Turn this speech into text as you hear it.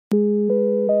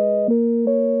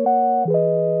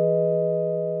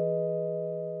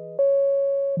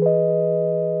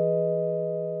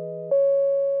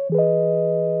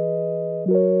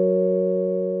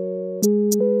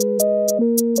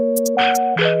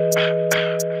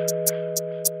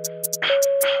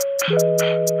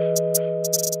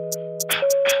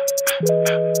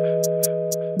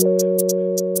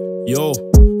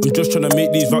just tryna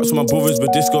make these raps with my brothers,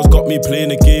 but this girl's got me playing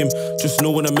the game. Just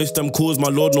know when I miss them calls, my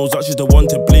lord knows that she's the one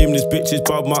to blame. This bitch is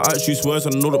bad, my attitude's worse,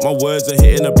 and I know that my words are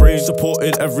hitting her brain.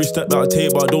 Supported every step that I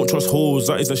take, but I don't trust hoes,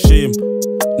 that is a shame.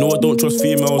 No, I don't trust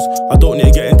females, I don't need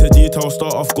to get into detail.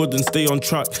 Start off good and stay on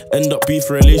track, end up beef,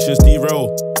 relations derail.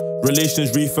 Relations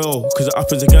refill, cause it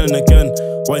happens again and again.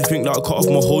 Why you think that I cut off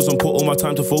my hoes and put all my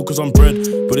time to focus on bread?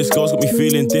 But this girl's got me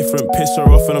feeling different, piss her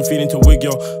off and I'm feeling to wig ya.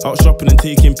 Out shopping and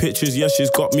taking pictures, yeah she's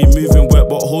got me moving wet,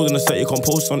 but holding a set you can't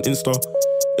post on Insta.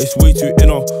 It's way too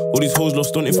inner, all these hoes love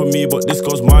stunting for me, but this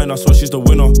girl's mine, I swear she's the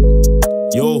winner.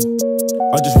 Yo,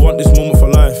 I just want this moment for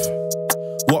life.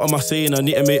 What am I saying? I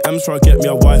need to make M's so I get me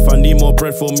a wife. I need more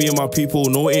bread for me and my people.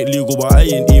 No, it ain't legal, but I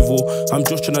ain't evil. I'm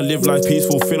just trying to live life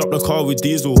peaceful. Fill up the car with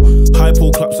diesel.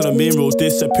 Hypo claps on the main road.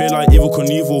 Disappear like evil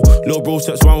Knievel. Little bro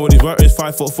steps round with his work. It's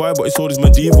 5'5", but his sword is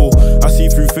medieval. I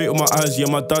see through fate with my eyes. Yeah,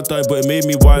 my dad died, but it made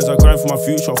me wise. I grind for my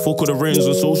future. Fuck all the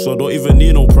ratings and social. Don't even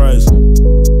need no prize.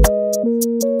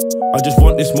 I just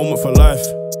want this moment for life,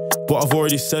 but I've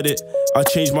already said it. I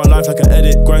changed my life like an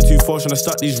edit. Grind too fast and I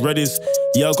stack these readies.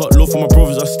 Yeah, I got love for my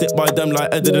brothers, I stick by them like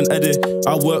Eddie and Eddie.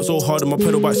 I work so hard on my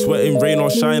pedal bike, sweating, rain or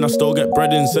shine, I still get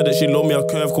bread in. Said that she love me, I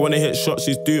curve, cause when I hit shots,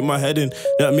 she's doing my head in.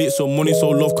 Yeah, I meet so money, so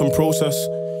love can process.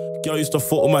 Girl used to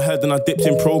fuck on my head and I dipped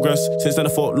in progress. Since then I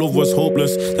thought love was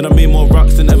hopeless. Then I made more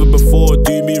racks than ever before.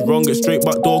 Do me wrong, get straight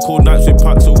back door, cold nights with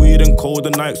packs of weed and colder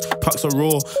nights. Packs of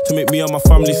raw, to make me and my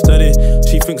family steady.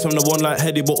 She thinks I'm the one like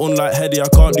Hetty, but unlike Hetty, I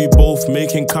can't do both.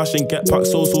 Making cash and get packed,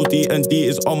 so D&D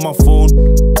is on my phone.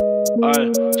 Aye,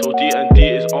 so D&D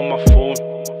is on my phone.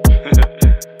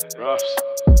 RAPHZ.